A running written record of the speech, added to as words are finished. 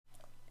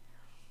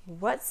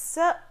What's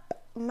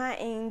up, my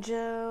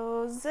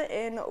angels,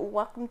 and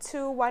welcome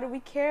to Why Do We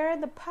Care,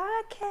 the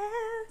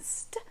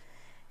podcast.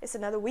 It's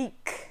another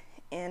week,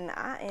 and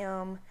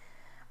I'm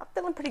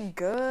feeling pretty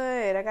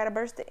good. I got a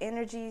burst of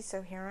energy,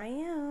 so here I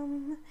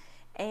am.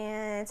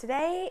 And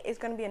today is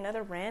going to be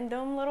another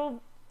random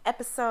little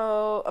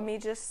episode of me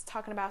just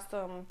talking about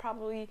some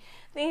probably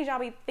things y'all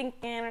be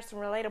thinking or some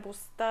relatable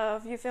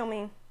stuff. You feel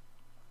me?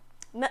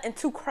 Nothing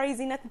too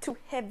crazy, nothing too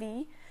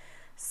heavy.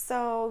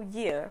 So,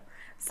 yeah.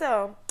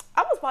 So,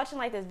 I was watching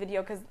like this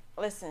video because,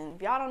 listen,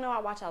 if y'all don't know, I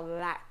watch a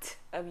lot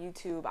of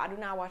YouTube. I do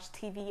not watch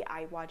TV,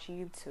 I watch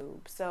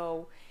YouTube.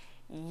 So,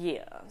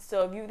 yeah.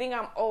 So, if you think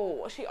I'm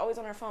old, she always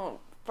on her phone.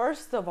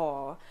 First of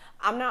all,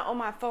 I'm not on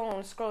my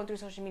phone scrolling through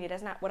social media.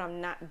 That's not what I'm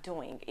not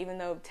doing. Even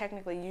though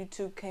technically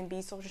YouTube can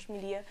be social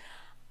media,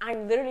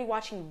 I'm literally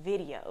watching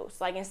videos.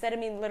 Like, instead of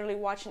me literally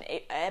watching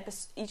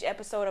each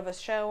episode of a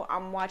show,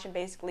 I'm watching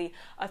basically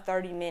a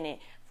 30-minute,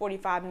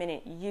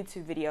 45-minute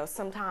YouTube video,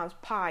 sometimes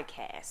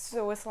podcasts.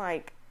 So it's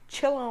like,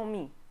 chill on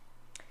me.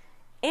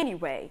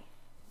 Anyway,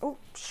 oh,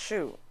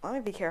 shoot. Let me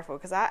be careful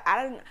because I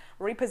didn't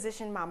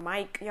reposition my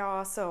mic,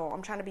 y'all. So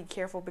I'm trying to be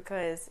careful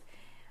because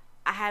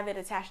I have it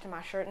attached to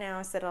my shirt now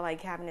instead of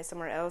like having it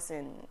somewhere else.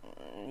 And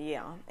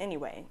yeah,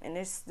 anyway. And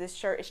this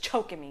shirt is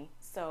choking me.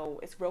 So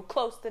it's real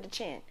close to the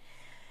chin.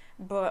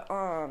 But,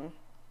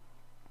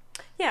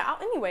 yeah,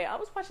 anyway, I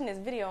was watching this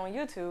video on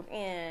YouTube,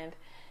 and,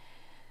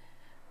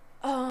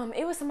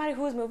 it was somebody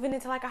who was moving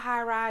into, like, a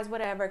high-rise,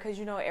 whatever, because,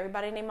 you know,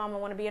 everybody and their mama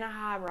want to be in a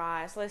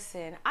high-rise.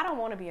 Listen, I don't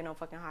want to be in no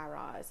fucking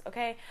high-rise,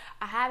 okay?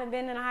 I haven't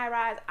been in a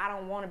high-rise. I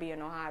don't want to be in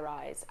no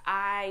high-rise.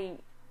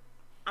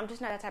 I'm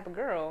just not that type of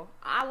girl.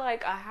 I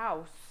like a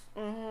house.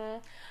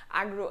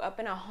 I grew up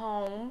in a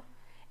home,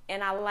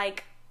 and I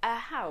like a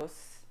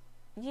house.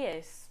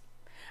 Yes.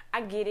 I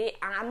get it.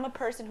 I'm a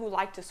person who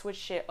like to switch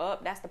shit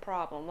up. That's the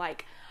problem.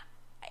 Like,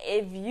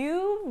 if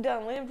you've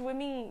done lived with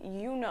me,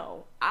 you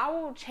know, I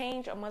will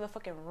change a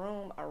motherfucking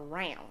room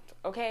around,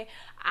 okay?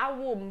 I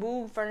will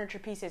move furniture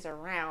pieces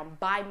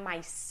around by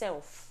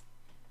myself.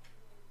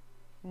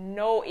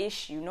 No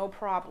issue, no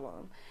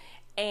problem.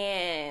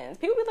 And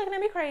people be looking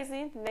at me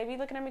crazy. They be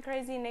looking at me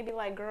crazy and they be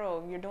like,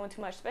 girl, you're doing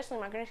too much. Especially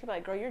my granny, she be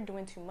like, girl, you're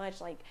doing too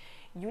much. Like,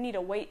 you need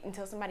to wait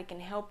until somebody can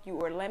help you,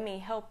 or let me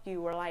help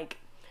you, or like,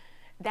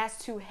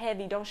 that's too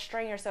heavy. Don't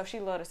strain yourself. She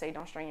love to say,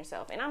 don't strain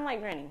yourself. And I'm like,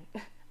 Granny,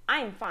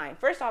 I'm fine.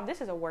 First off, this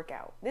is a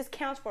workout. This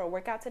counts for a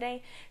workout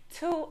today.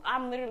 Two,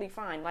 I'm literally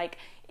fine. Like,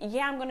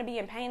 yeah, I'm going to be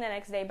in pain the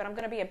next day, but I'm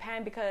going to be in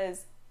pain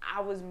because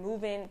I was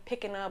moving,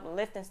 picking up,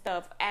 lifting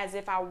stuff as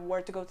if I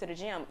were to go to the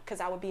gym,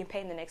 because I would be in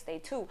pain the next day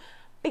too,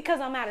 because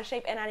I'm out of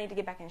shape and I need to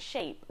get back in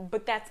shape.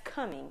 But that's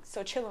coming.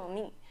 So chill on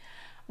me.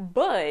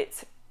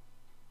 But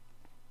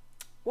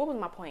what was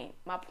my point?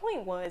 My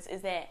point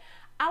is that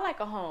I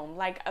like a home.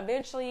 Like,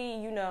 eventually,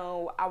 you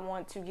know, I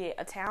want to get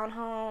a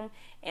townhome,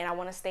 and I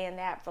want to stay in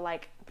that for,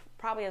 like,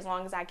 probably as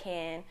long as I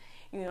can,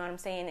 you know what I'm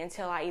saying,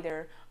 until I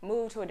either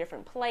move to a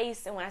different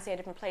place, and when I say a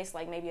different place,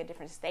 like, maybe a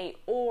different state,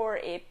 or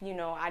if, you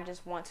know, I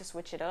just want to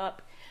switch it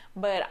up.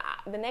 But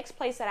the next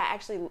place that I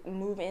actually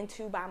move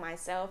into by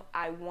myself,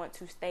 I want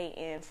to stay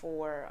in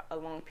for a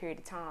long period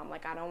of time.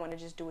 Like, I don't want to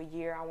just do a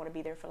year. I want to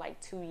be there for,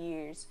 like, 2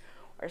 years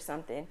or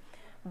something.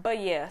 But,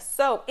 yeah,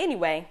 so,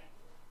 anyway,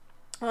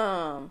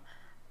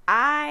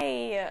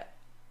 I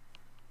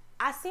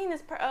seen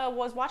this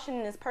was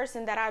watching this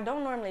person that I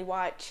don't normally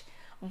watch,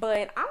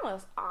 but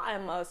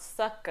I'm a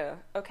sucker,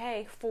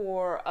 okay,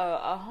 for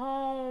a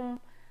home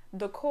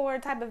decor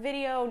type of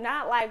video.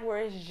 Not like where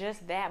it's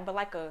just that, but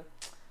like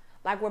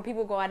where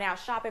people going out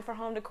shopping for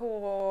home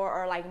decor,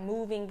 or like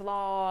moving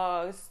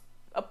vlogs,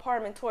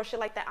 apartment tour, shit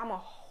like that. I'm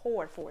a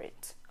whore for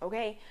it,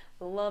 okay?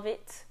 Love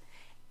it.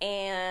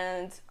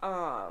 And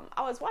I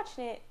was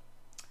watching it.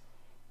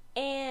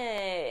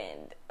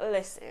 And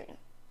listen,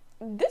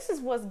 this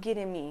is what's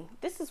getting me.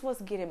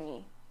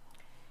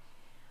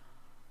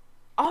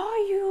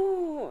 All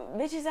you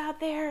bitches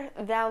out there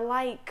that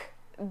like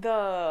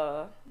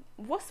what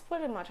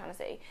am I trying to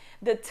say?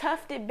 The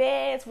tufted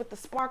beds with the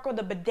sparkle,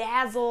 the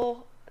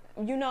bedazzle,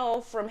 you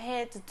know, from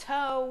head to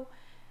toe.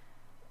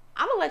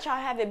 I'm gonna let y'all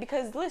have it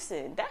because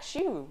listen, that's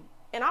you.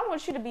 And I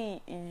want you to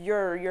be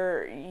your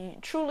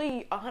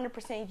truly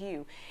 100%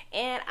 you.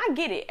 And I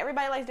get it.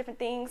 Everybody likes different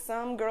things.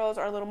 Some girls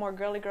are a little more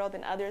girly girl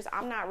than others.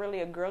 I'm not really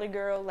a girly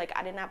girl. Like,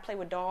 I did not play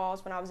with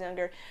dolls when I was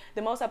younger.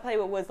 The most I played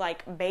with was,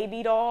 like,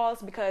 baby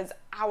dolls because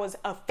I was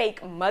a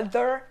fake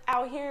mother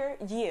out here.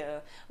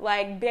 Yeah.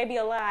 Like, baby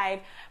alive.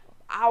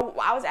 I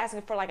was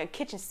asking for, like, a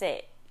kitchen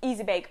set.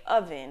 Easy bake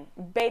oven.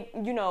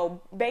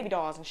 Baby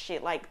dolls and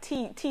shit. Like,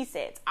 tea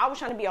sets. I was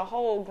trying to be a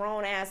whole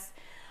grown-ass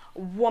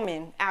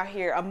woman out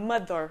here, a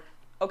mother,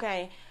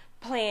 okay,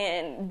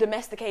 playing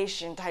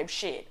domestication type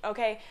shit,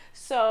 okay?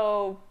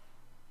 So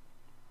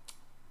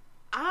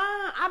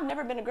I've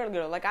never been a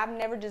girl. Like, I've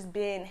never just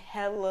been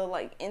hella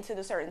like into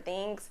the certain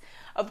things.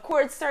 Of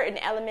course, certain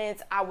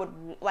elements I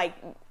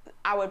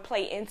would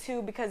play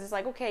into because it's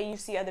like, okay, you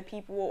see other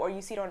people or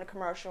you see it on the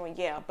commercial, and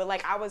yeah, but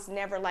like I was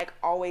never like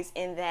always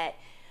in that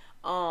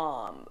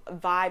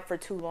vibe for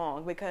too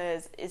long,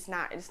 because it's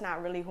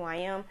not really who I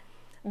am.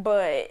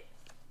 But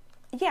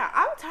yeah,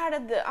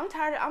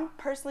 I'm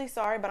personally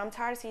sorry, but I'm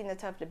tired of seeing the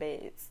tufted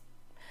beds.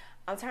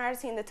 I'm tired of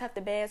seeing the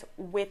tufted beds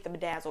with the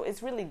bedazzle.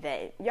 It's really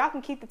that. Y'all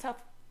can keep the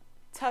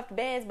tufted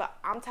beds, but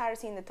I'm tired of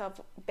seeing the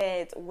tufted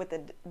beds with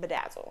the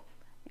bedazzle.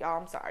 Y'all,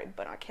 I'm sorry,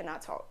 but I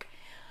cannot talk.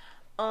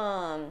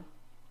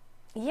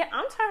 Yeah,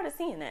 I'm tired of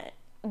seeing that.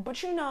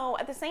 But you know,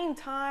 at the same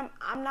time,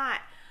 I'm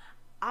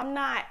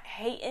not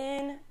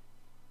hating.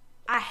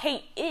 I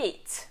hate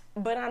it,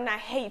 but I'm not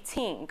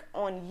hating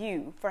on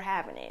you for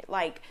having it.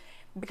 Like,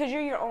 because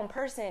you're your own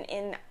person,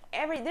 and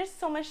there's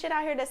so much shit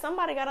out here that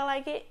somebody gotta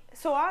like it.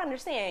 So I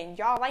understand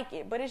y'all like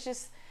it, but it's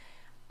just,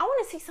 I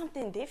want to see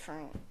something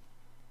different.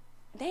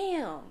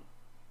 Damn.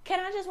 Can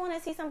I just want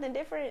to see something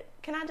different?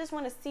 Can I just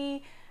want to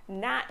see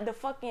not the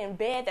fucking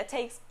bed that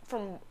takes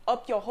from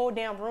up your whole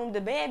damn room?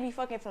 The bed be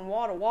fucking from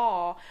wall to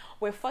wall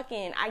with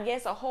fucking, I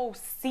guess, a whole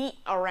seat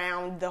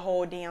around the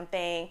whole damn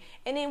thing.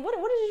 And then what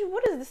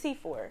is the seat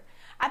for?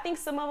 I think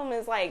some of them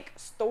is like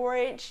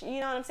storage, you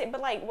know what I'm saying?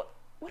 But like,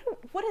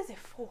 what is it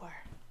for?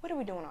 What are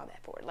we doing all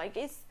that for? Like,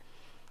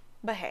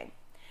 but hey,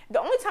 the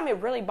only time it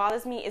really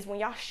bothers me is when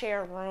y'all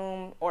share a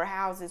room or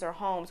houses or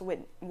homes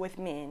with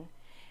men.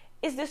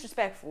 It's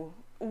disrespectful.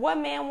 What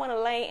man want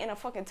to lay in a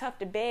fucking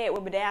tufted bed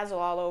with bedazzle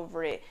all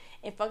over it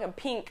and fucking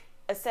pink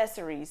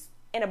accessories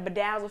and a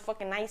bedazzled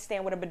fucking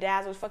nightstand with a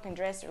bedazzled fucking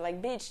dresser?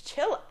 Like, bitch,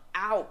 chill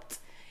out.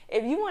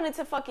 If you wanted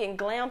to fucking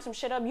glam some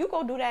shit up, you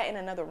go do that in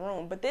another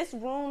room. But this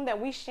room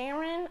that we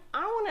sharing,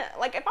 I don't want to,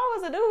 like, if I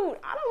was a dude,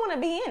 I don't want to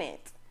be in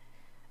it.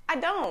 I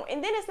don't.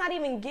 And then it's not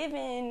even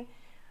giving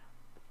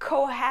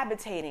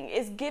cohabitating.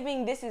 It's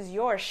giving, this is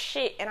your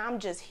shit and I'm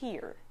just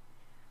here.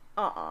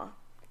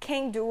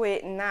 Can't do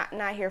it,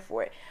 not here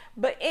for it.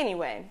 But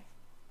anyway,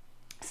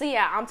 so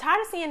yeah, I'm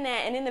tired of seeing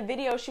that. And in the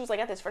video, she was like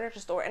at this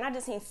furniture store, and I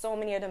just seen so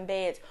many of them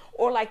beds,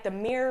 or like the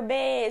mirror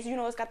beds, you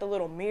know, it's got the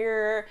little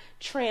mirror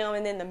trim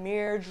and then the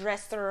mirror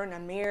dresser and the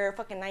mirror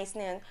fucking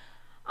nightstand.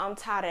 I'm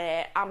tired of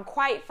that. I'm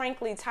quite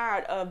frankly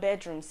tired of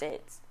bedroom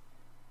sets.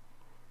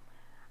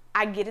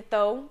 I get it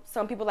though.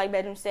 Some people like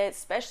bedroom sets,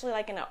 especially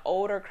like in an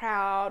older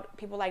crowd.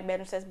 People like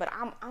bedroom sets, but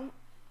I'm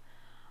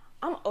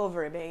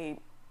over it, babe.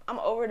 I'm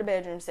over the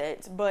bedroom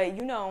sets. But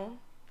you know,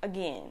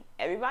 again,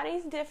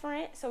 everybody's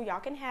different, so y'all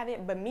can have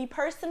it. But me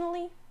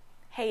personally,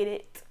 hate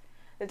it.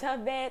 The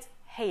tough beds,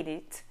 hate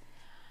it.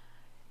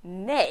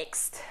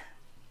 Next,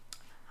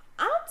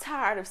 I'm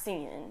tired of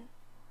seeing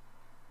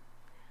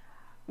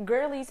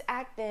girlies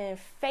acting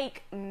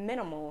fake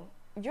minimal.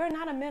 You're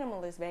not a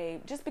minimalist,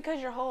 babe. Just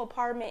because your whole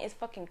apartment is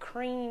fucking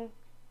cream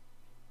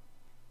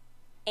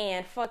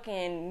and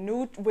fucking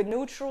with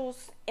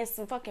neutrals and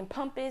some fucking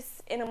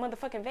pumpus in a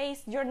motherfucking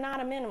vase, you're not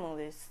a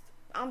minimalist.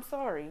 I'm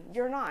sorry,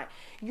 you're not.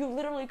 You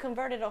literally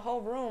converted a whole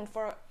room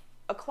for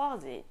a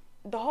closet.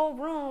 The whole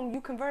room,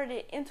 you converted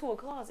it into a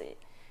closet.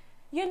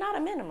 You're not a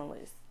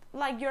minimalist.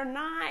 Like, you're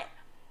not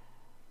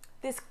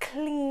this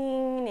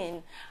clean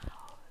and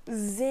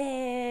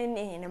zen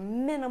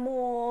and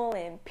minimal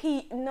and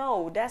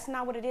no, that's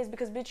not what it is.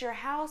 Because bitch, your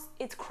house,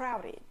 it's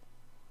crowded.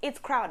 It's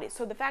crowded.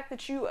 So the fact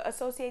that you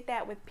associate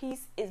that with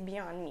peace is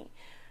beyond me.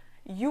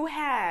 You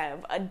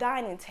have a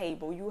dining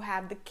table. You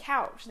have the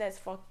couch that's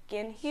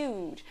fucking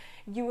huge.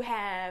 You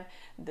have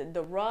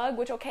the rug,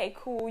 which, okay,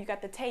 cool. You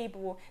got the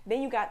table.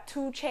 Then you got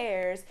 2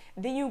 chairs.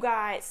 Then you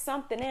got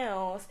something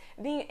else.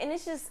 And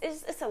it's just,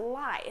 it's a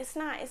lot. It's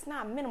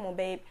not minimal,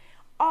 babe.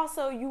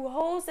 Also, you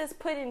hoes that's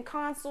putting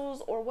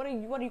consoles, or what do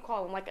you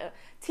call them? Like a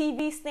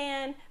TV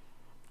stand,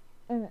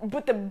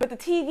 but the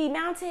TV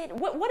mounted.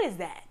 What is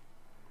that?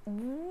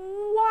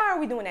 Why are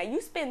we doing that?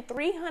 You spend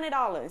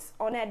 $300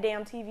 on that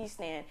damn TV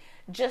stand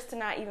just to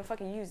not even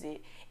fucking use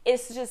it.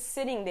 It's just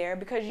sitting there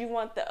because you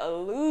want the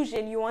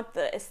illusion, you want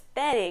the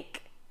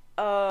aesthetic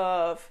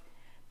of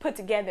put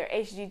together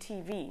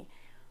HGTV.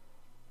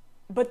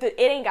 But it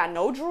ain't got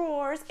no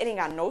drawers, it ain't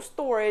got no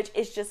storage.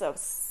 It's just a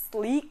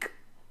sleek,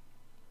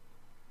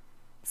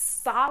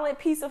 solid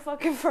piece of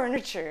fucking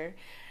furniture.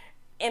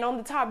 And on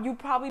the top, you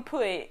probably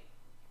put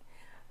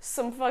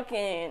some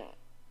fucking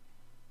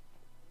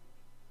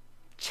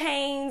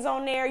chains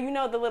on there, you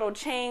know, the little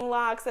chain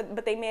locks,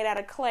 but they made out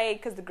of clay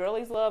because the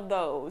girlies love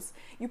those.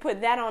 You put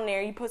that on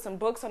there, you put some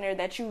books on there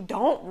that you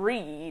don't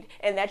read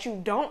and that you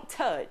don't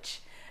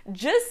touch,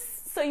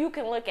 just so you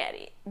can look at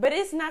it. But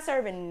it's not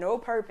serving no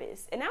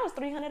purpose. And that was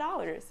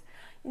 $300.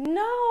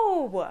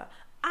 No,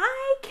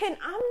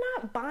 I'm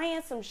not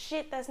buying some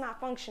shit that's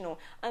not functional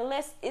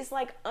unless it's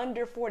like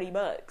under $40.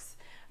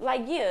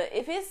 Like, yeah,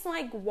 if it's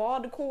like wall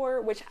decor,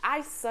 which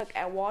I suck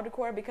at wall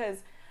decor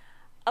because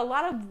a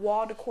lot of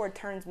wall decor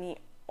turns me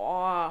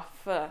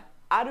off.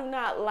 I do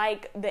not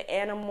like the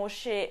animal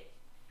shit.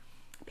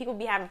 People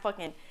be having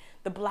fucking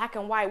the black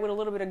and white with a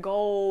little bit of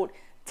gold,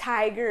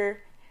 tiger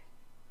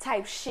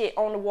type shit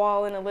on the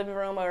wall in the living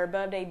room or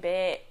above their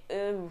bed.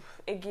 Ooh,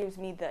 it gives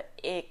me the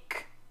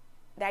ick.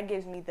 That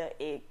gives me the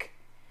ick.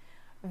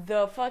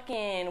 The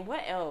fucking,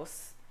 what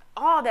else?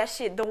 All that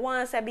shit. The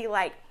ones that be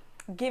like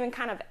giving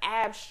kind of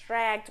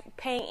abstract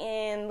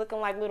painting, looking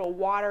like little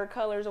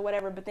watercolors or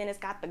whatever, but then it's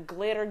got the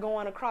glitter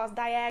going across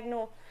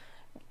diagonal.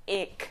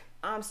 Ick.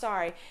 I'm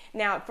sorry.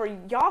 Now, for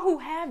y'all who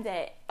have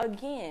that,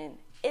 again,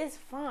 it's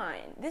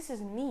fine. This is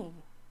me,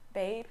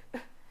 babe.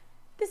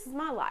 This is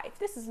my life.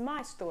 This is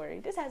my story.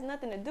 This has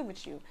nothing to do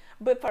with you.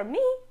 But for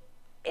me,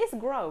 it's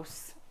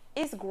gross.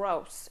 It's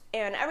gross.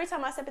 And every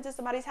time I step into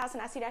somebody's house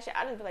and I see that shit,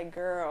 I just be like,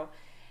 girl,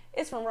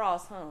 it's from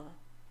Ross, huh?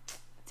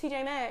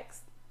 TJ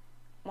Maxx,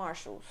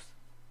 Marshalls.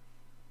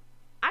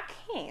 I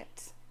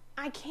can't.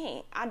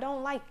 I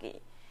don't like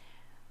it.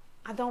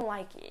 I don't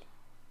like it.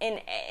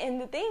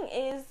 And the thing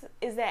is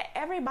that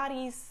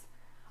everybody's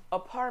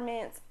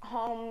apartments,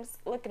 homes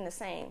looking the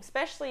same.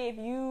 Especially if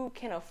you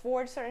can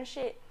afford certain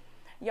shit.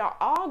 We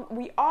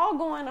all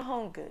go into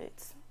Home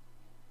Goods.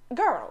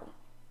 Girl.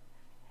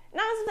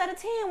 9 times out of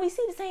 10, we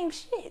see the same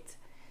shit.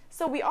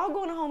 So we all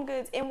go into Home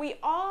Goods and we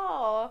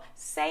all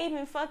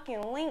saving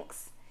fucking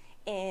links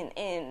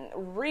and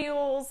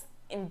reels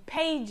and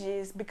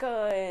pages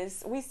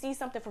because we see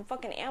something from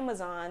fucking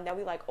Amazon that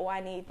we like, oh,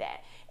 I need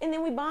that. And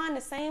then we buying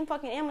the same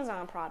fucking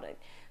Amazon product.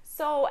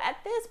 So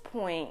at this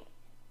point,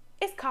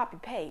 it's copy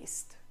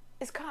paste.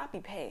 It's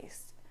copy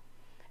paste.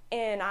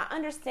 And I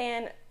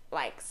understand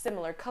like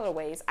similar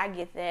colorways. I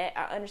get that.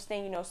 I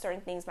understand,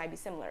 certain things might be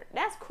similar.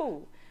 That's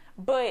cool.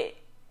 But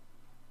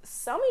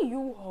some of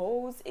you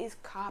hoes is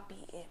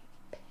copy and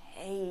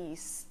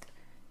paste.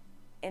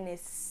 And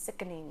it's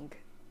sickening.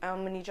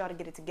 I'm gonna need y'all to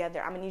get it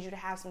together. I'm gonna need you to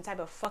have some type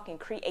of fucking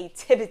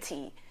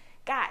creativity.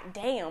 God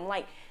damn.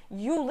 Like,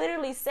 you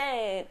literally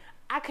said,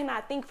 I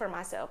cannot think for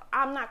myself.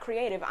 I'm not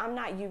creative. I'm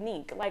not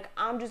unique. Like,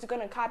 I'm just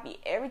gonna copy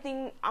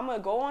everything. I'm gonna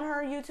go on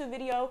her YouTube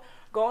video,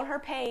 go on her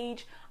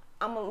page.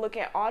 I'm gonna look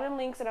at all the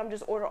links and I'm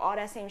just order all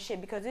that same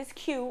shit because it's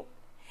cute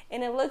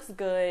and it looks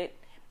good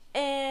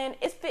and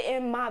it's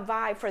fitting my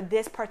vibe for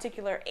this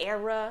particular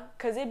era.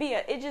 Cause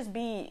it just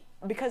be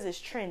because it's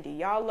trendy.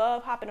 Y'all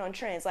love hopping on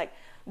trends. Like,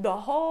 the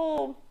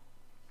whole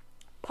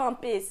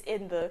pump is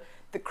in the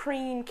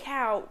cream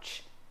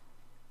couch,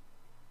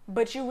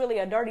 but you really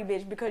a dirty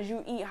bitch because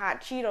you eat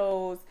hot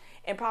Cheetos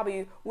and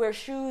probably wear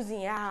shoes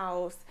in your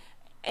house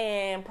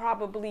and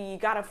probably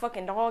got a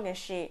fucking dog and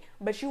shit,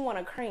 but you want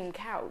a cream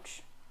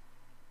couch.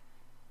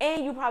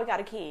 And you probably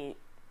got a kid.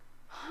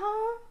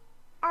 Huh?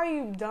 Are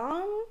you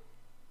dumb?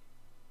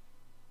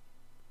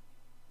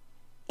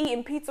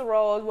 Eating pizza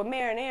rolls with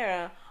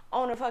marinara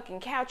on a fucking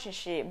couch and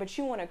shit, but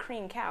you want a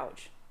cream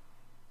couch.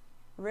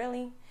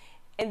 Really?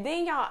 And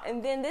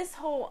then this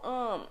whole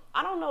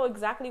I don't know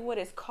exactly what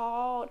it's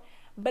called,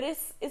 but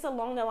it's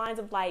along the lines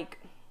of like,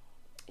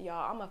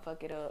 y'all, I'm gonna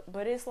fuck it up,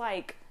 but it's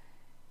like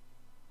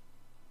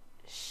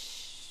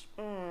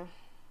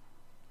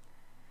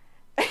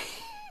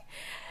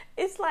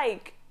it's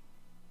like,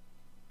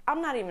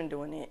 I'm not even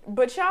doing it,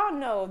 but y'all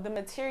know the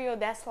material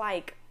that's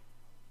like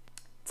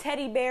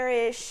teddy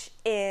bearish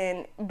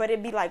but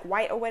it'd be like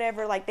white or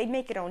whatever. Like, they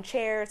make it on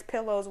chairs,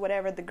 pillows,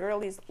 whatever. The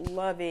girlies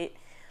love it.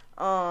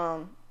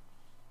 I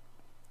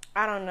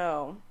don't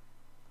know.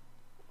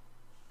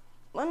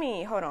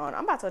 Hold on.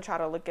 I'm about to try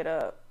to look it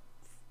up.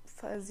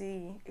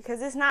 Fuzzy,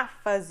 because it's not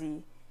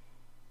fuzzy.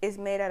 It's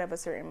made out of a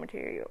certain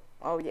material.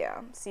 Oh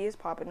yeah, see, it's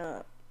popping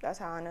up. That's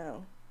how I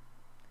know.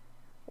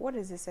 What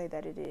does it say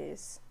that it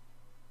is?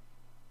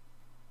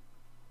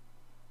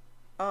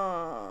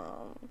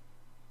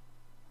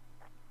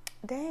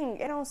 Dang,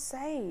 it don't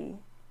say.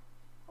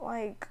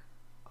 Like,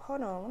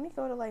 hold on, let me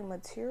go to like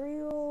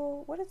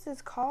material. What is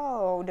this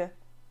called?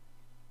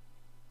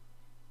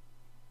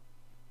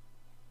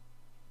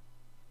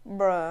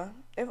 Bruh,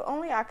 if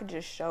only I could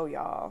just show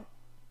y'all.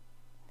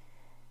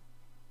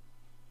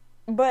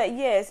 But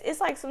yes, it's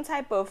like some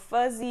type of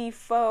fuzzy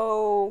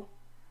faux,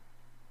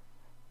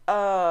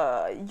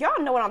 y'all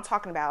know what I'm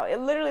talking about. It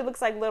literally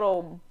looks like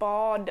little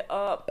balled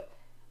up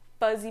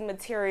fuzzy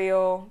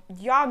material.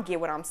 Y'all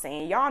get what I'm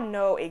saying. Y'all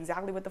know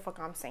exactly what the fuck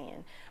I'm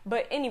saying.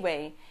 But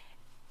anyway,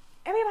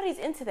 everybody's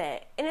into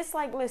that. And it's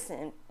like,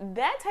 listen,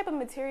 that type of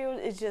material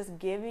is just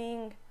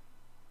giving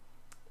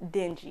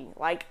dingy.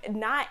 Like,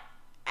 not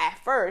at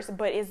first,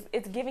 but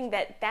it's giving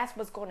that's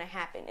what's going to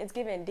happen. It's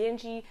giving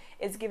dingy.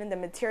 It's giving the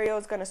material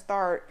is going to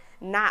start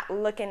not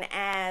looking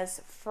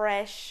as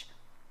fresh.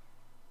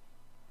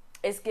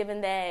 It's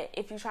giving that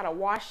if you try to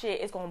wash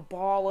it, it's going to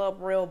ball up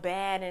real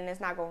bad and it's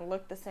not going to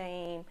look the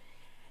same.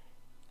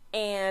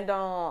 And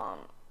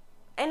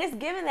it's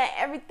given that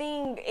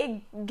everything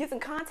it gets in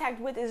contact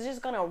with is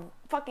just going to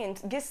fucking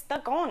get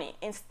stuck on it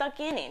and stuck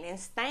in it and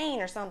stain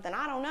or something.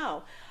 I don't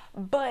know.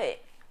 But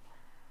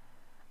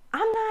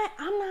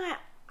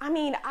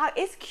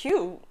it's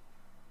cute.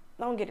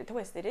 Don't get it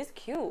twisted. It's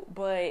cute.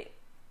 But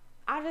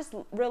I just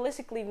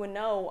realistically would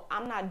know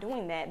I'm not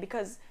doing that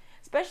because,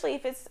 especially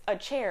if it's a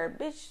chair,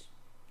 bitch,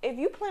 if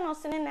you plan on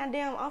sitting in that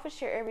damn office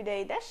chair every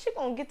day, that shit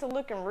gonna get to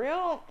looking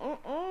real.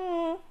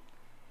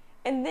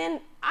 And then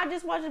I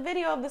just watched a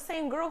video of the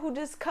same girl who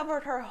just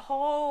covered her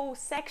whole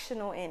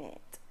sectional in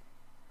it.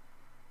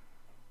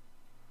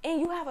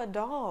 And you have a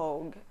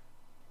dog.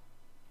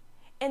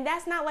 And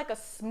that's not like a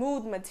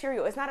smooth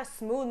material. It's not a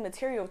smooth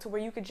material to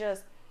where you could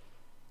just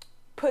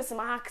put some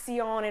oxy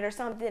on it or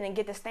something and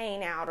get the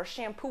stain out, or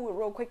shampoo it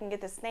real quick and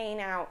get the stain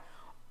out.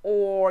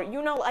 Or,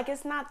 you know, like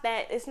it's not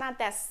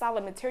that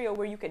solid material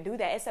where you could do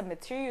that. It's a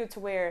material to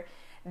where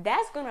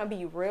that's gonna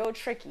be real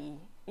tricky.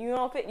 You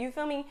know, you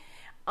feel me?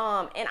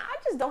 And I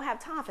just don't have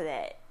time for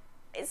that.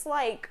 It's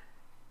like,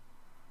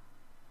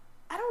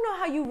 I don't know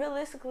how you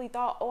realistically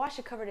thought, oh, I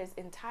should cover this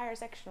entire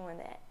section on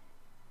that,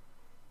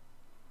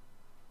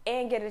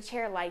 and get a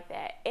chair like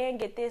that, and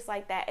get this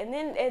like that, and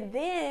then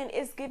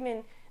it's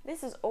giving,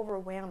 this is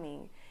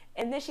overwhelming.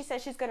 And then she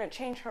said she's gonna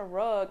change her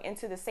rug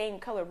into the same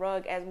color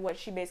rug as what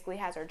she basically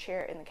has her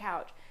chair and the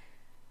couch.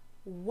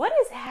 What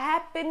is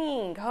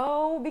happening,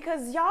 ho?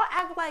 Because y'all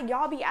act like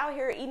y'all be out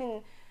here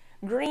eating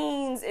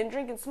greens and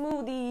drinking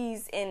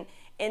smoothies and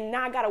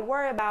not gotta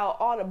worry about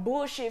all the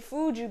bullshit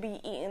food you be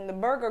eating, the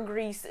burger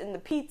grease and the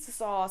pizza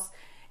sauce.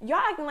 Y'all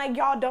acting like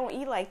y'all don't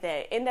eat like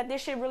that, and that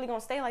this shit really gonna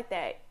stay like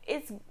that.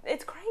 It's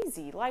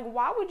crazy. Like,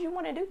 why would you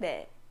want to do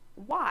that?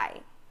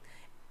 Why?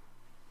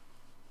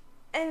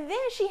 And then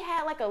she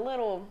had like a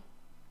little,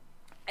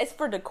 it's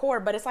for decor,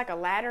 but it's like a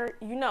ladder.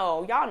 You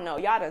know,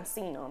 y'all done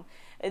seen them,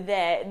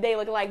 that they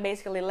look like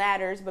basically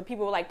ladders, but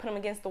people like put them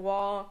against the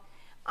wall.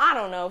 I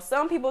don't know.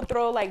 Some people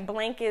throw like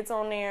blankets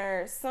on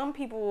there. Some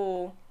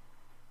people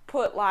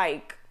put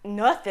like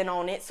nothing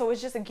on it, so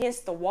it's just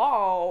against the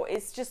wall.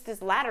 It's just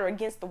this ladder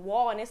against the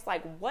wall, and it's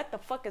like, what the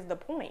fuck is the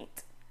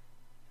point?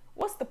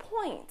 What's the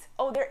point?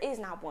 Oh, there is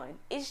not one.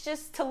 It's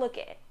just to look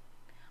at.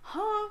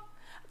 Huh?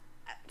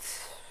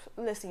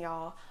 Listen,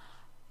 y'all.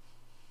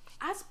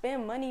 I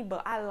spend money,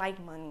 but I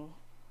like money.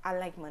 I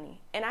like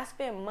money. And I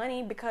spend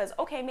money because,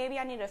 okay, maybe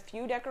I need a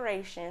few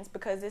decorations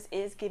because this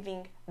is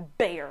giving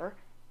bare.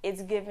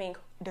 It's giving,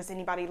 does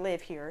anybody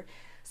live here?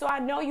 So I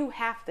know you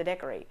have to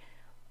decorate.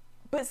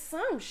 But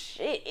some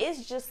shit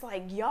is just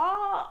like,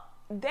 y'all,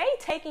 they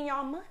taking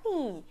y'all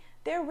money.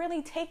 They're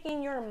really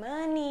taking your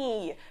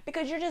money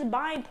because you're just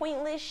buying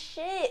pointless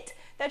shit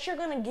that you're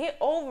going to get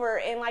over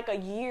in like a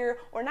year,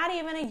 or not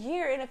even a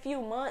year, in a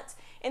few months.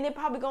 And they're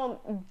probably going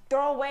to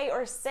throw away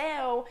or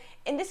sell.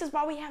 And this is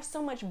why we have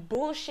so much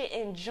bullshit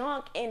and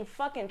junk and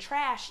fucking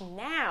trash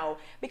now,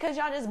 because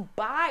y'all just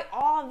buy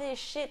all this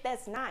shit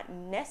that's not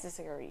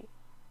necessary.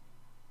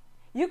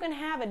 You can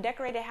have a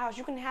decorated house.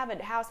 You can have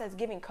a house that's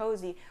giving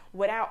cozy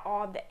without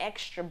all the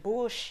extra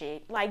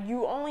bullshit. Like,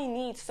 you only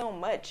need so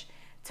much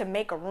to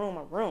make a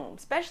room,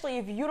 especially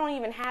if you don't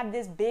even have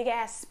this big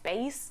ass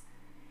space.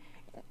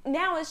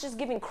 Now it's just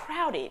giving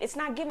crowded. It's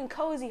not giving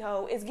cozy,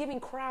 ho. It's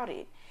giving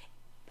crowded.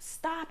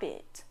 Stop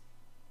it.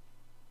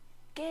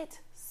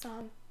 Get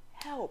some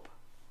help,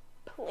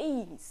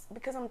 please,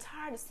 because I'm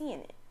tired of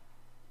seeing it.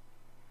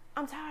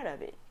 I'm tired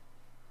of it.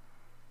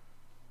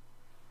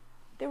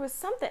 There was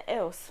something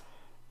else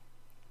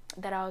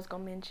that I was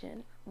gonna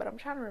mention, but I'm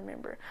trying to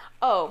remember.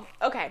 Oh,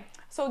 okay.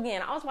 So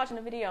again, I was watching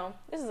a video.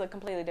 This is a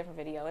completely different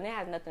video, and it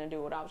has nothing to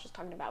do with what I was just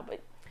talking about. But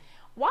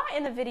while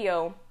in the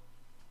video,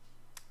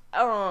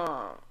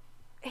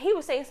 he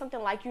was saying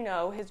something like, you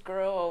know, his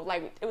girl,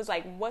 like, it was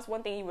like, what's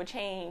one thing you would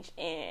change?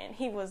 And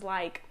he was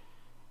like,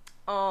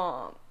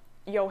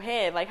 your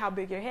head, like how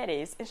big your head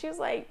is. And she was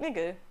like,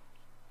 nigga,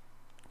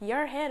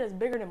 your head is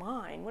bigger than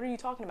mine. What are you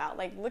talking about?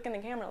 Like, look in the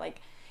camera, like,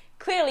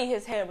 clearly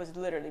his head was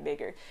literally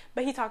bigger.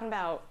 But he talking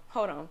about,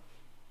 hold on.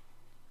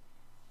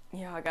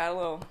 Yeah, I got a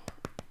little,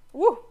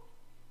 woo.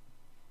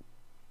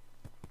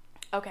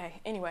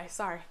 Okay, anyway,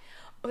 sorry.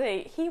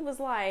 But he was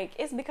like,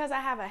 it's because I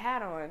have a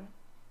hat on.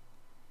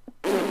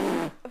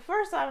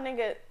 First off,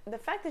 nigga, the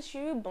fact that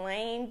you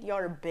blamed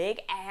your big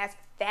ass,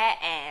 fat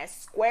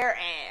ass, square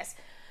ass,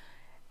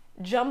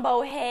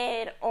 jumbo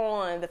head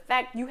on the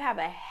fact you have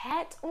a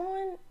hat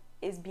on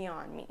is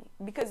beyond me.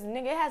 Because,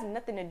 nigga, it has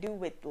nothing to do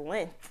with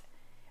length.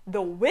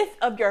 The width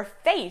of your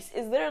face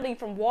is literally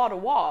from wall to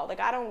wall. Like,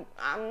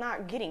 I'm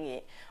not getting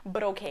it.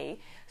 But okay.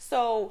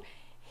 So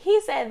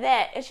he said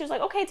that, and she was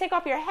like, okay, take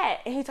off your hat.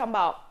 And he talking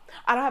about,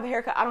 I don't have a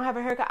haircut, I don't have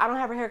a haircut, I don't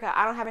have a haircut,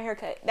 I don't have a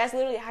haircut. That's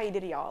literally how he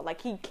did it, y'all. Like,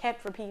 he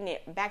kept repeating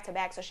it back to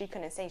back so she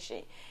couldn't say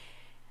shit.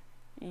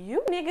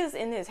 You niggas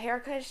in this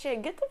haircut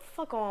shit, get the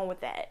fuck on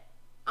with that.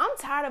 I'm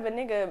tired of a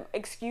nigga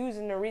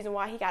excusing the reason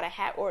why he got a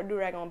hat or a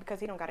do-rag on because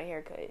he don't got a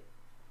haircut.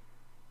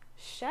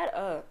 Shut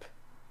up.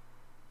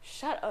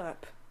 Shut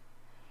up.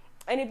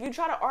 And if you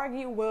try to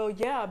argue, well,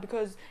 yeah,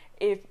 because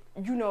if,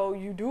 you know,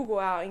 you do go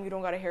out and you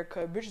don't got a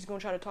haircut, bitches gonna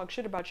try to talk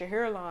shit about your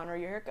hairline or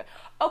your haircut.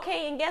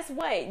 Okay, and guess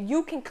what?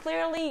 You can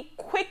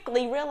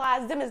quickly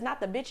realize them is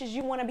not the bitches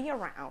you want to be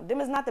around. Them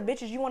is not the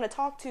bitches you want to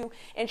talk to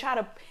and try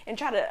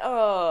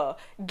to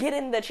get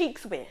in the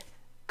cheeks with.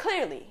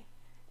 Clearly.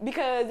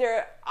 Because there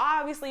are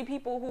obviously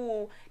people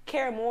who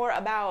care more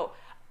about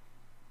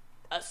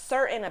a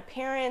certain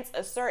appearance,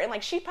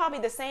 like, she probably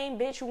the same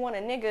bitch who want a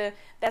nigga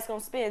that's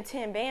gonna spend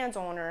 10 bands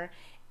on her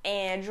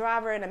and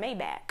drive her in a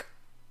Maybach.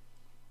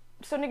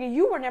 So, nigga,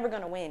 you were never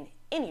gonna win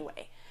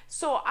anyway.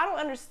 So I don't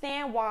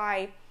understand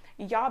why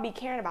y'all be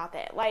caring about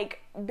that.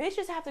 Like,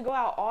 bitches have to go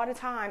out all the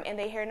time and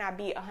their hair not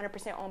be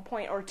 100% on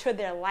point or to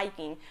their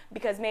liking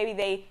because maybe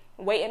they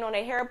waiting on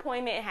a hair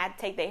appointment and had to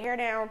take their hair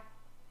down.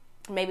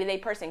 Maybe they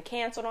person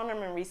canceled on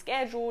them and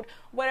rescheduled,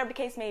 whatever the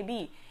case may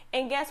be.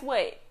 And guess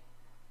what?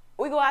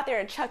 We go out there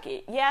and chuck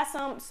it. Yeah,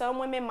 some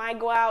women might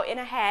go out in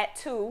a hat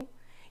too.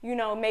 You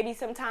know, maybe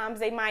sometimes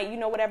they might, you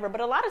know, whatever.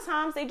 But a lot of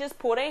times they just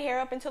pull their hair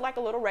up into like a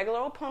little regular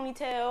old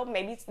ponytail,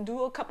 maybe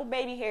do a couple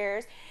baby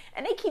hairs,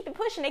 and they keep it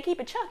pushing, they keep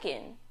it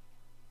chucking.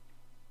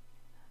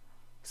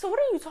 So what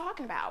are you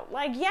talking about?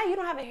 Like, yeah, you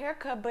don't have a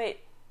haircut, but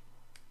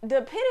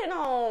depending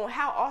on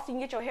how often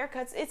you get your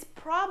haircuts, it's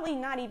probably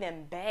not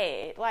even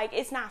bad. Like,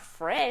 it's not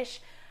fresh,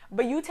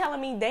 but you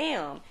telling me,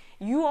 damn,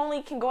 you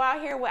only can go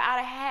out here without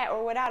a hat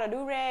or without a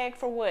do-rag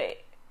for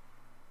what?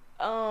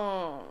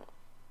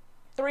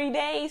 3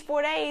 days,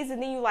 4 days,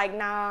 and then you like,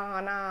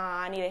 nah,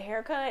 I need a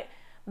haircut.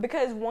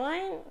 Because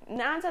 9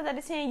 times out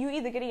of 10, you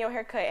either getting your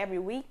haircut every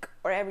week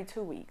or every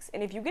 2 weeks.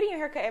 And if you're getting your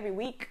haircut every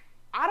week,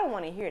 I don't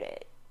want to hear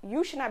that.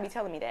 You should not be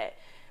telling me that.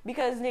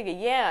 Because, nigga,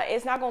 yeah,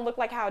 it's not going to look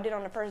like how it did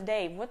on the first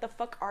day. What the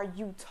fuck are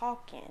you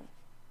talking?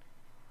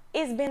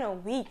 It's been a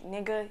week,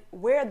 nigga.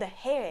 Where the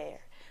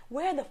hair?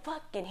 Where the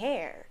fucking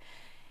hair?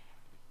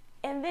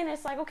 And then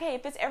it's like, okay,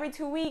 if it's every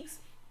 2 weeks,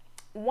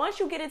 once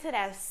you get into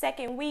that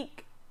second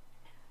week,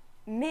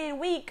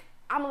 midweek,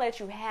 I'm going to let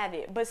you have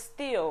it. But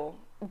still,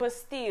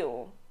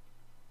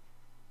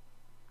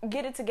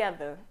 get it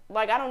together.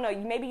 Like, I don't know,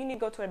 maybe you need to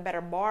go to a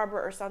better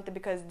barber or something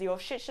because your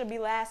shit should be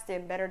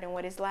lasting better than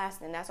what it's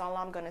lasting. That's all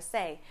I'm gonna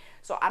say.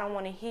 So I don't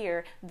want to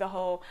hear the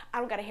whole I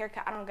don't got a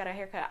haircut.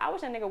 I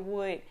wish that nigga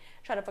would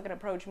try to fucking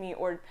approach me,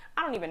 or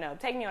I don't even know,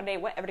 take me on a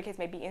date, whatever the case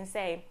may be, and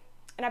say,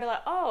 and I'd be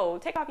like, oh,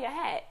 take off your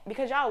hat,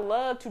 because y'all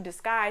love to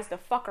disguise the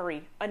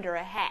fuckery under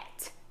a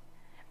hat.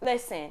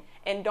 Listen,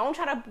 and don't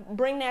try to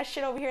bring that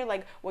shit over here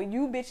like, well,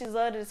 you bitches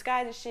love to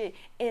disguise the shit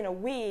in a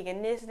wig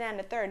and this, that, and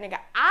the third. Nigga,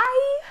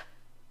 I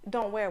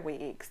don't wear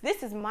wigs.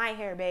 This is my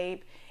hair,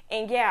 babe.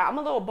 And yeah, I'm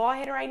a little bald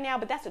headed right now,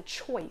 but that's a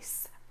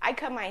choice. I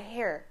cut my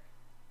hair.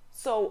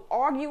 So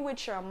argue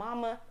with your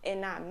mama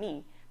and not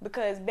me.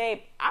 Because, babe,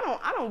 I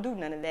don't do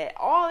none of that.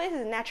 All this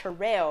is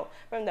natural.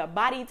 From the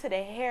body to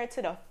the hair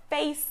to the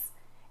face,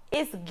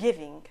 it's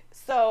giving.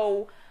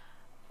 So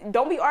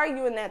don't be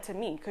arguing that to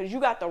me, because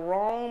you got the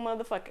wrong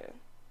motherfucker.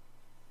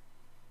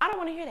 I don't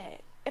want to hear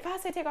that. If I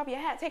say take off your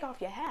hat, take off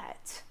your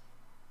hat.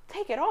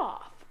 Take it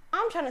off.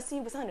 I'm trying to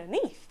see what's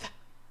underneath.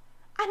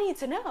 I need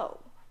to know,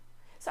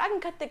 so I can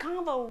cut the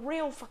convo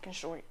real fucking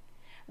short.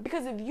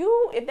 Because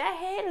if that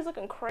head is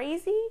looking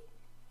crazy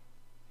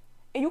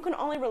and you can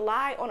only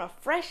rely on a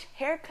fresh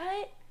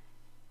haircut,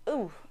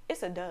 ooh,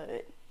 it's a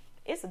dud.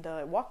 It's a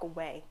dud. Walk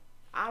away.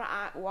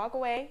 I walk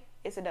away.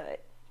 It's a dud.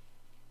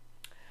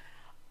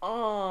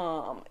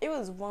 It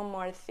was one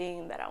more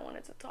thing that I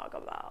wanted to talk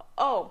about.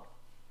 Oh,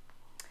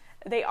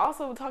 they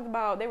also talked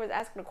about, they was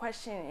asking a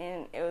question,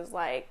 and it was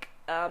like,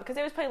 because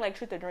they was playing like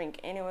Truth or Drink,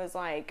 and it was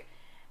like,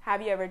 have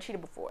you ever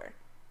cheated before?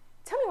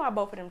 Tell me why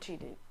both of them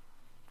cheated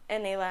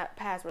in their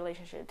past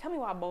relationship. Tell me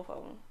why both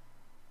of them.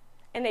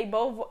 And they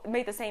both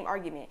made the same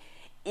argument.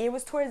 It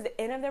was towards the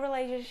end of the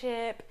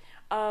relationship.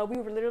 We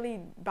were literally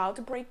about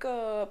to break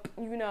up,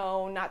 you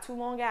know, not too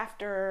long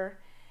after.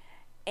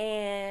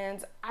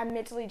 And I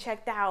mentally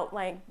checked out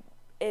like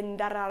in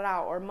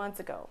or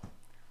months ago.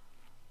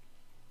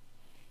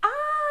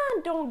 I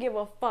don't give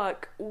a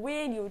fuck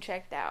when you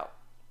checked out.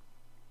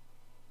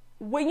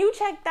 When you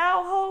checked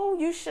out, ho,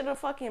 you should have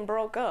fucking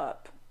broke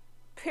up.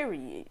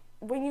 Period.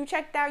 When you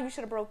checked out, you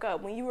should have broke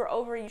up. When you were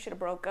over, you should have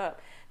broke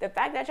up. The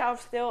fact that y'all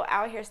still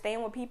out here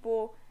staying with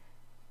people,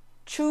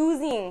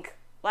 choosing,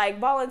 like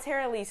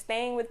voluntarily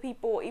staying with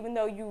people, even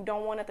though you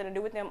don't want nothing to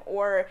do with them,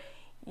 or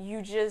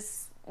you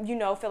just, you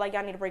know, feel like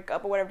y'all need to break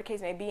up or whatever the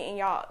case may be, and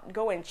y'all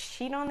go and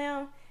cheat on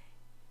them,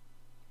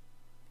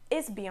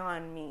 it's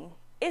beyond me.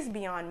 It's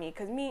beyond me.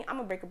 Because me, I'm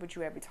going to break up with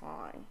you every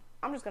time.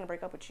 I'm just going to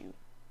break up with you.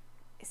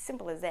 It's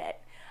simple as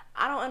that.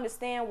 I don't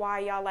understand why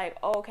y'all like,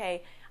 oh,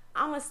 okay,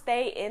 I'm going to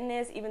stay in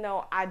this even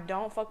though I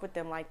don't fuck with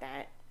them like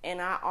that.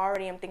 And I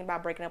already am thinking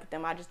about breaking up with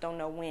them. I just don't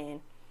know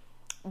when.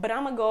 But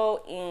I'm going to go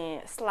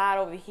and slide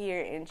over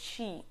here and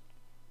cheat.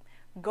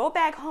 Go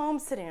back home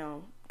to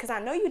them. Because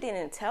I know you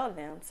didn't tell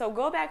them. So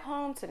go back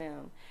home to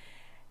them.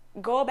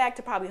 Go back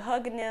to probably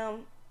hugging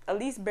them, at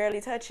least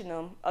barely touching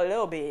them a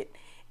little bit,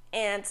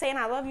 and saying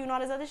I love you and all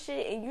this other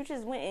shit, and you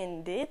just went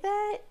and did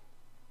that?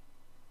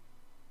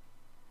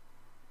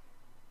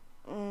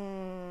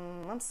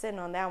 I'm sitting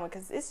on that one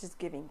because it's just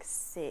giving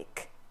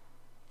sick.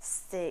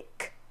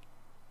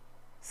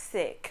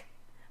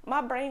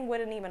 My brain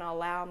wouldn't even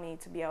allow me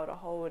to be able to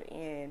hold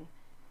in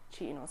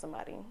cheating on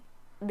somebody,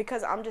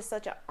 because I'm just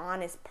such an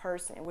honest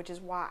person, which is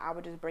why I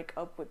would just break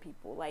up with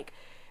people. Like,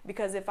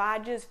 because if I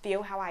just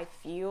feel how I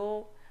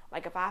feel,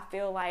 like if I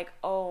feel like,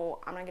 oh,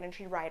 I'm not getting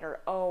treated right, or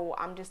oh,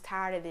 I'm just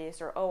tired of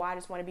this, or oh, I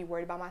just want to be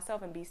worried about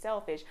myself and be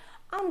selfish,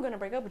 I'm going to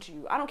break up with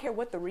you. I don't care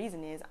what the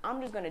reason is.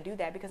 I'm just going to do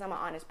that because I'm an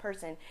honest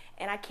person,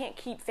 and I can't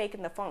keep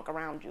faking the funk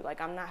around you.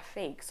 Like, I'm not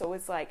fake. So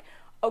it's like,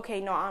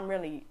 okay, no, I'm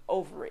really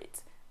over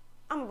it.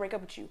 I'm gonna break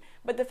up with you.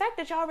 But the fact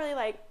that y'all really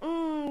like,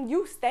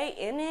 you stay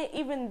in it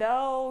even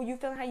though you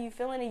feeling how you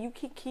feeling and you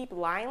keep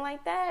lying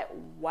like that,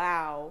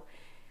 wow.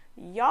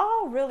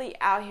 Y'all really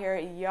out here,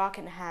 y'all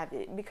can have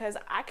it, because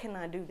I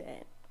cannot do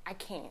that. I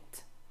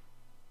can't.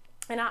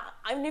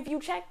 And if you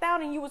checked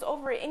out and you was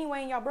over it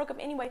anyway and y'all broke up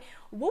anyway,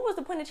 what was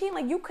the point of cheating?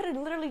 Like, you could have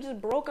literally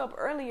just broke up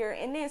earlier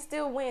and then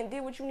still went and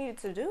did what you needed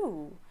to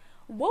do.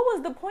 What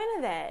was the point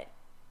of that?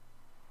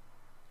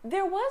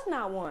 There was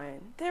not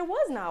one. There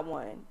was not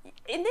one.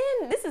 And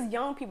then this is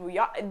young people.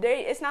 Y'all,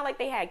 it's not like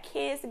they had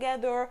kids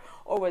together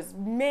or was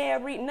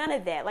married. None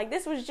of that. Like,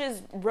 this was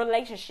just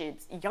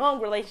relationships,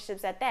 young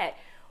relationships at that.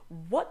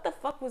 What the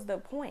fuck was the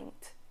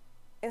point?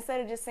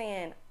 Instead of just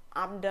saying,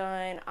 I'm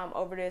done, I'm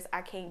over this,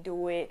 I can't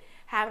do it,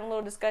 having a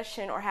little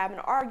discussion or having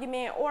an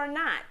argument or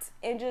not,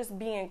 and just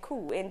being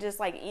cool and just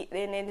like, and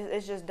then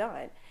it's just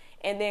done.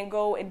 And then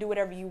go and do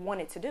whatever you want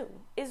it to do.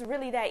 It's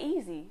really that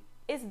easy.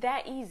 It's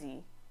that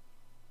easy.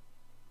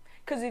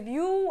 Because if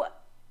you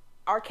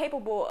are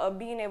capable of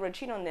being able to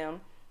cheat on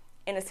them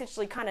and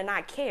essentially kind of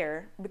not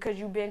care because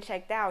you've been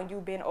checked out and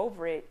you've been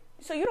over it,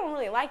 so you don't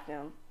really like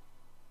them.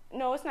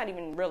 No, it's not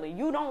even really.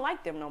 You don't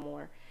like them no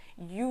more.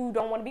 You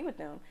don't want to be with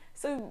them.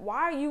 So why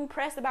are you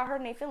pressed about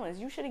hurting their feelings?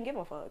 You shouldn't give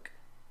a fuck.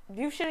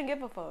 You shouldn't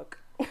give a fuck.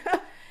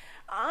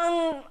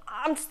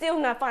 I'm still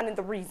not finding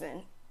the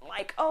reason.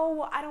 Like,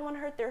 oh, I don't want to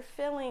hurt their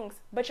feelings,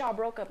 but y'all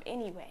broke up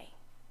anyway.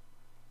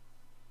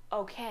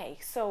 Okay,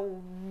 so,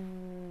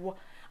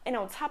 and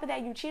on top of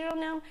that, you cheated on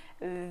them.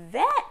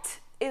 That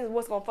is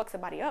what's gonna fuck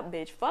somebody up,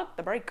 bitch. Fuck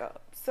the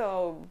breakup.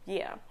 So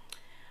yeah.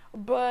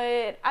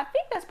 But I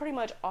think that's pretty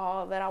much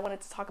all that I wanted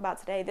to talk about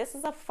today. This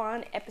is a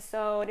fun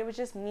episode. It was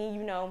just me,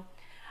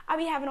 I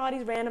be having all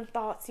these random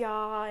thoughts,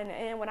 y'all.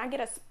 And when I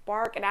get a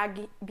spark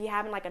and be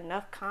having like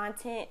enough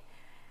content,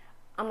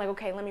 I'm like,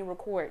 okay, let me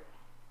record.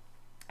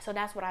 So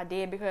that's what I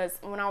did, because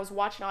when I was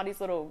watching all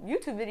these little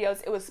YouTube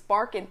videos, it was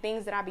sparking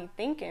things that I be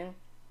thinking.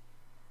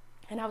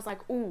 And I was like,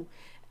 ooh,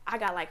 I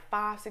got like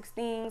 5-6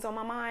 things on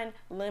my mind.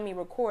 Let me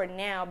record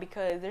now,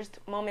 because there's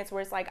moments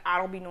where it's like I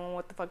don't be knowing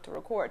what the fuck to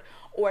record,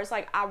 or it's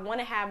like I want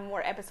to have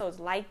more episodes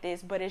like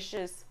this, but it's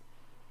just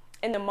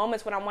in the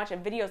moments when I'm watching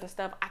videos and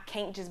stuff, I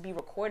can't just be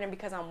recording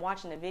because I'm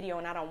watching the video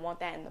and I don't want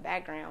that in the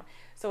background.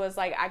 So it's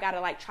like I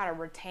gotta like try to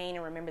retain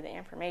and remember the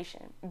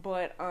information.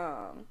 But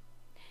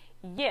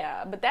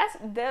yeah, but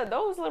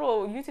those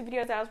little YouTube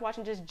videos that I was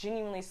watching just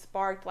genuinely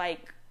sparked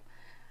like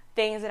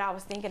things that I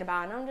was thinking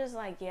about, and I'm just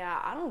like,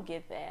 yeah, I don't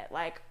get that.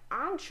 Like,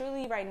 I'm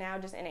truly right now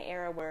just in an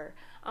era where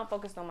I'm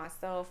focused on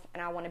myself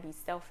and I want to be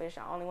selfish.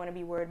 I only want to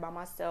be worried about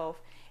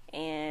myself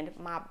and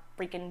my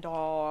freaking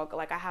dog.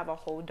 Like, I have a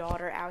whole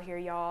daughter out here,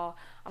 y'all.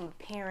 I'm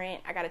a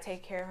parent. I got to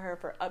take care of her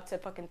for up to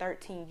fucking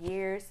 13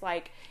 years.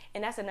 Like,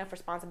 and that's enough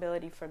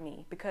responsibility for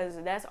me, because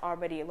that's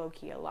already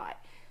low-key a lot.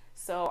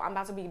 So I'm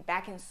about to be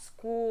back in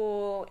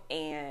school,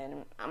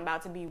 and I'm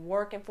about to be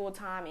working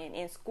full-time and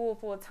in school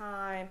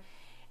full-time.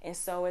 And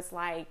so it's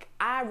like,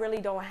 I really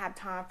don't have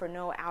time for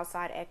no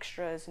outside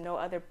extras, no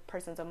other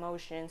person's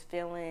emotions,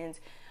 feelings,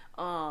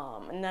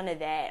 none of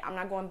that. I'm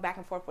not going back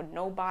and forth with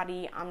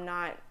nobody. I'm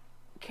not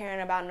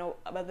caring about no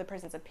other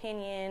person's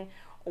opinion,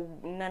 or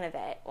none of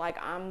that. Like,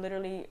 I'm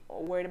literally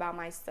worried about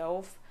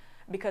myself,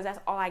 because that's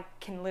all I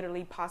can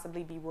literally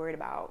possibly be worried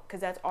about, because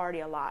that's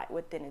already a lot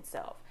within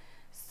itself.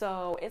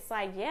 So it's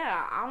like,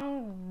 yeah,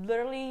 I'm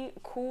literally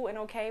cool and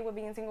okay with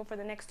being single for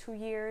the next 2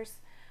 years.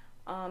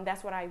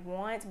 That's what I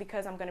want,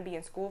 because I'm going to be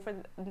in school for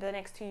the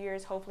next 2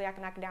 years. Hopefully I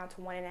can knock it down to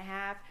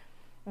 1.5.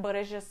 But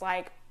it's just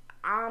like,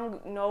 I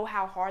know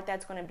how hard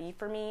that's going to be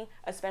for me,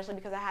 especially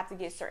because I have to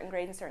get certain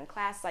grades in certain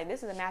classes. Like,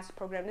 this is a master's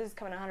program. This is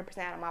coming 100%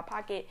 out of my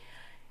pocket.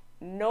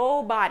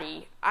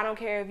 Nobody, I don't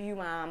care if you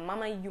my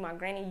mama, you my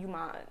granny, you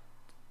my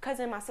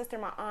cousin, my sister,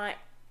 my aunt,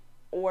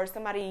 or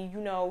somebody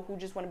who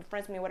just want to be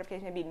friends with me, whatever the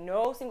case may be.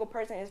 No single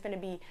person is going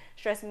to be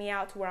stressing me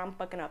out to where I'm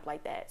fucking up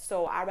like that.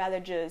 So I'd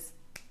rather just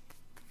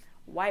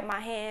wipe my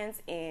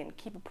hands and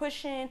keep it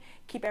pushing,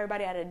 keep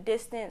everybody at a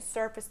distance,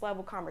 surface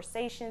level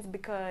conversations,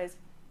 because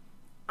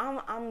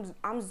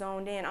I'm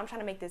zoned in. I'm trying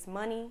to make this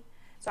money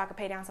so I can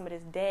pay down some of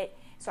this debt,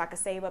 so I can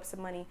save up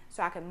some money,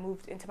 so I can move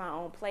into my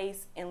own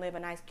place and live a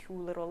nice,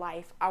 cool little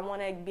life. I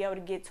want to be able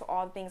to get to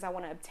all the things I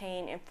want to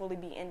obtain and fully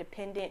be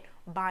independent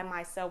by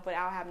myself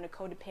without having to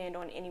codepend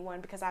on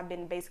anyone, because I've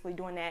been basically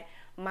doing that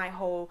my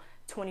whole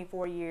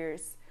 23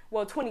 years,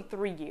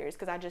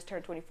 because I just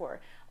turned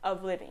 24,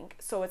 of living.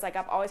 So it's like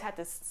I've always had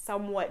to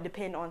somewhat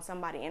depend on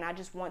somebody, and I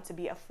just want to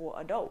be a full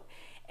adult.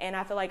 And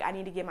I feel like I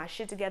need to get my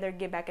shit together,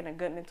 get back in a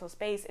good mental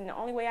space. And the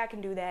only way I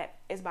can do that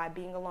is by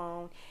being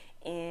alone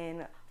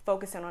and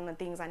focusing on the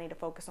things I need to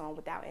focus on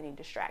without any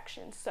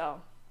distractions.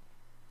 So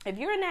if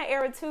you're in that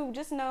era too,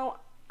 just know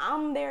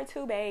I'm there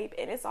too, babe.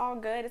 And it's all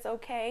good. It's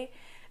okay.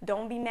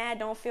 Don't be mad.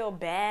 Don't feel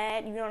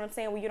bad. You know what I'm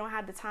saying? When you don't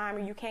have the time, or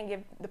you can't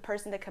give the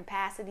person the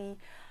capacity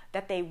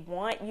that they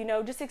want, you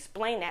know, just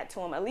explain that to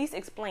them. At least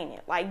explain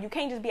it. Like, you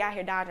can't just be out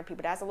here dodging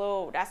people. That's a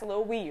little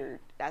weird.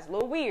 That's a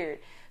little weird.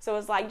 So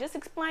it's like, just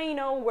explain, you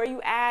know, where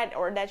you at,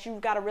 or that you've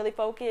got to really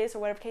focus, or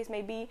whatever case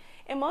may be.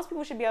 And most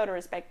people should be able to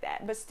respect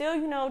that. But still,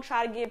 you know,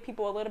 try to give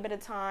people a little bit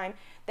of time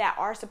that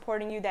are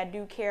supporting you, that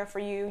do care for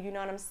you, you know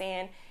what I'm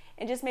saying?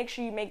 And just make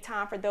sure you make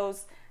time for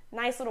those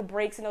nice little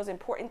breaks and those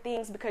important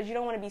things, because you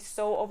don't want to be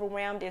so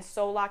overwhelmed and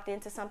so locked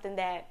into something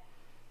that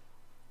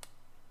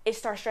it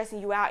starts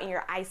stressing you out and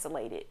you're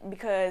isolated,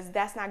 because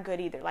that's not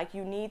good either. Like,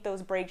 you need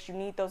those breaks, you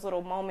need those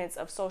little moments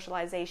of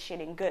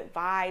socialization and good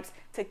vibes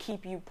to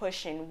keep you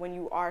pushing when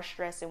you are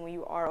stressed and when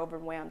you are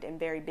overwhelmed and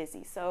very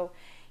busy. So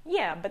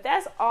yeah, but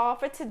that's all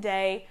for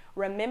today.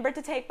 Remember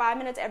to take 5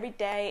 minutes every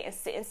day and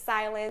sit in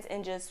silence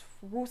and just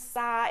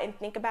woosah and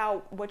think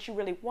about what you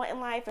really want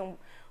in life and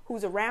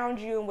who's around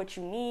you and what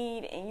you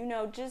need, and, you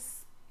know,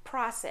 just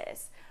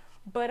process.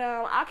 But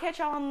I'll catch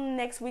y'all on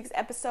next week's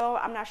episode.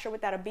 I'm not sure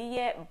what that'll be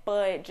yet,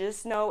 but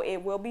just know it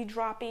will be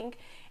dropping.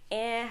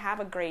 And have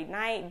a great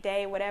night,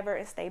 day, whatever,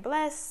 and stay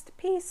blessed.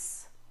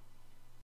 Peace.